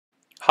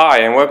Hi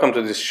and welcome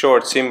to this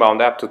short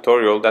Simbound app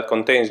tutorial that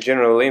contains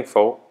general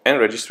info and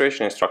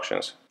registration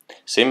instructions.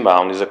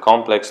 Simbound is a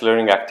complex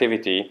learning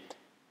activity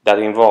that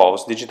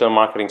involves digital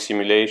marketing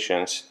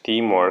simulations,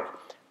 teamwork,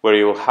 where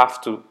you will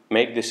have to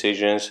make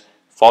decisions,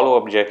 follow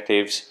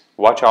objectives,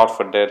 watch out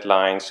for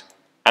deadlines,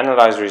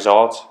 analyze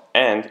results,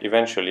 and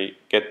eventually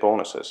get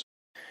bonuses.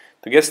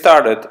 To get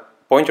started,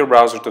 point your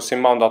browser to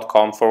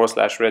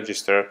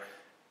simbound.com/register,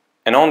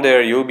 and on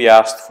there you'll be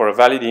asked for a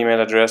valid email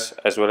address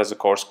as well as a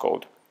course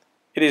code.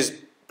 It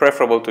is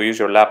preferable to use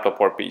your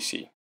laptop or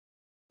PC.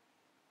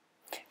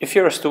 If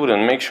you're a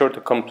student, make sure to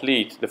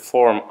complete the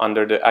form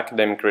under the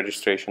academic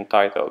registration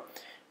title.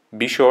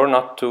 Be sure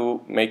not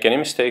to make any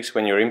mistakes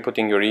when you're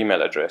inputting your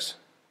email address.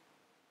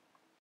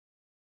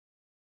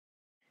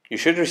 You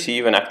should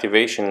receive an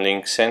activation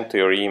link sent to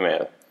your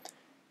email.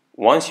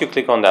 Once you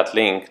click on that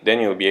link, then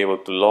you'll be able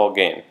to log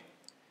in.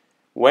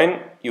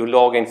 When you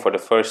log in for the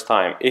first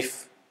time,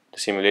 if the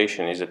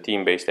simulation is a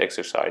team-based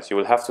exercise, you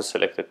will have to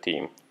select a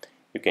team.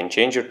 You can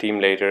change your team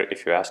later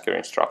if you ask your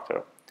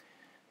instructor.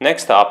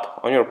 Next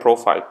up, on your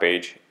profile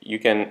page, you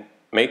can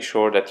make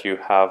sure that you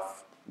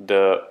have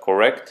the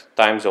correct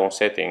time zone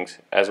settings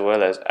as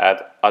well as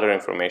add other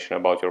information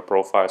about your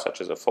profile, such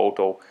as a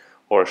photo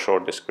or a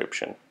short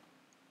description.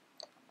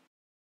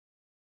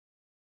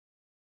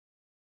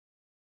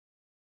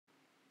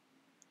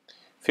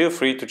 Feel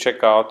free to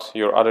check out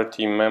your other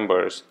team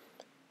members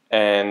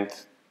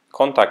and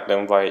contact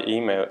them via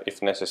email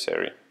if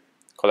necessary.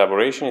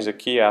 Collaboration is a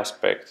key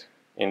aspect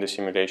in the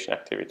simulation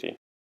activity.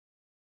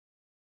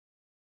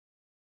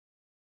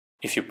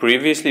 If you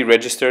previously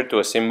registered to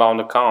a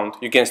Simbound account,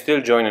 you can still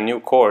join a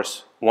new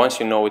course once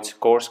you know its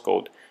course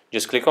code.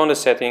 Just click on the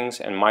settings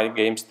and My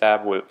Games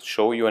tab will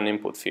show you an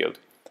input field.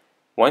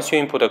 Once you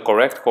input a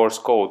correct course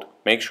code,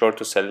 make sure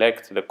to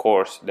select the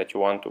course that you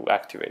want to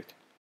activate.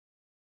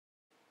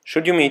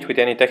 Should you meet with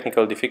any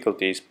technical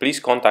difficulties, please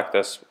contact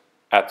us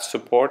at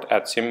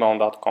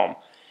support@simbound.com.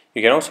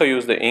 You can also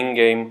use the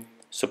in-game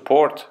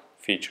support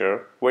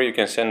feature where you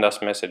can send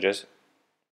us messages